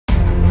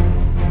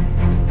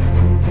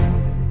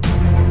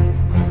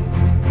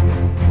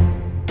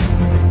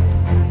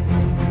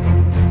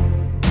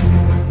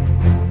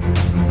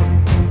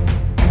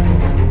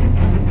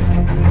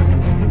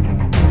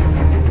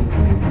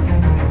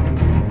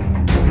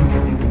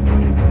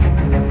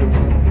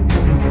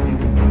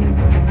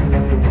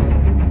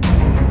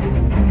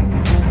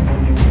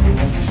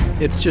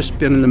It's just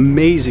been an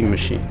amazing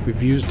machine.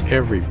 We've used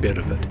every bit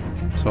of it.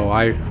 So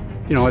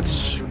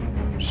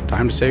it's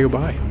time to say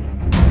goodbye.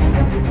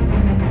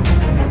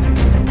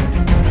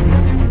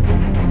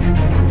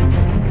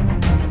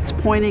 It's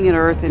pointing at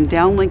Earth and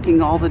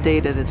downlinking all the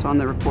data that's on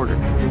the recorder.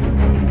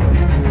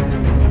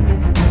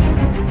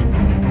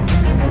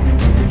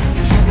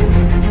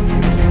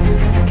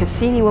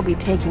 Cassini will be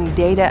taking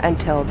data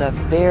until the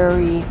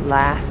very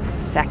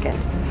last second.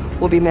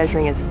 We'll be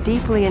measuring as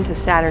deeply into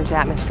Saturn's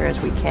atmosphere as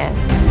we can.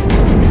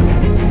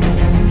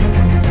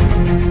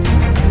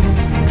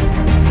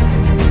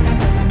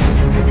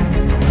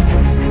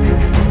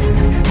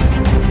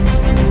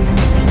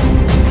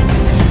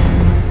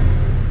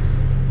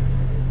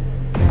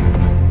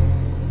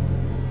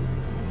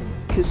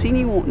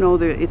 Cassini won't know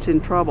that it's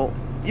in trouble.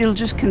 It'll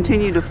just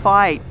continue to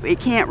fight. It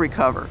can't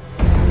recover.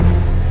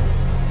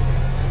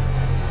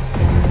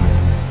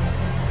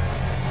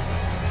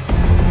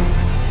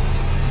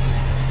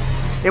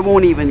 It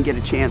won't even get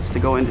a chance to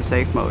go into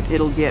safe mode.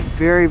 It'll get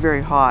very,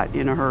 very hot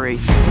in a hurry.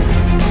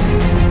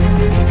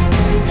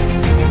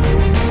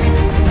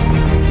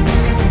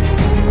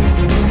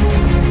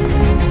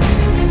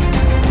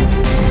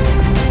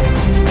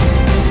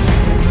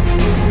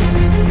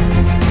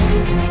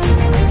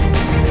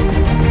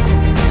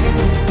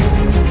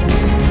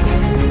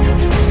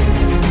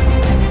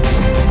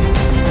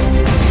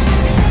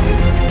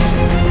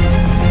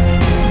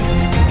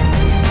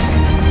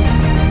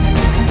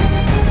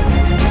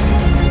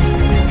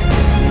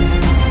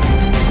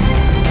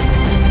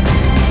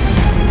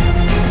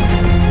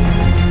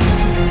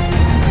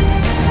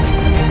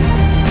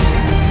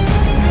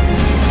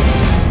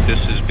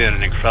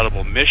 An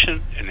incredible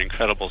mission, an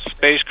incredible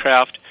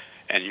spacecraft,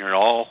 and you're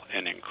all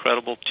an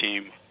incredible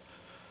team.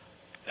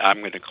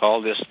 I'm going to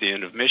call this the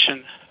end of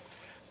mission.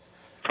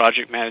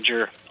 Project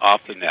manager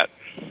off the net.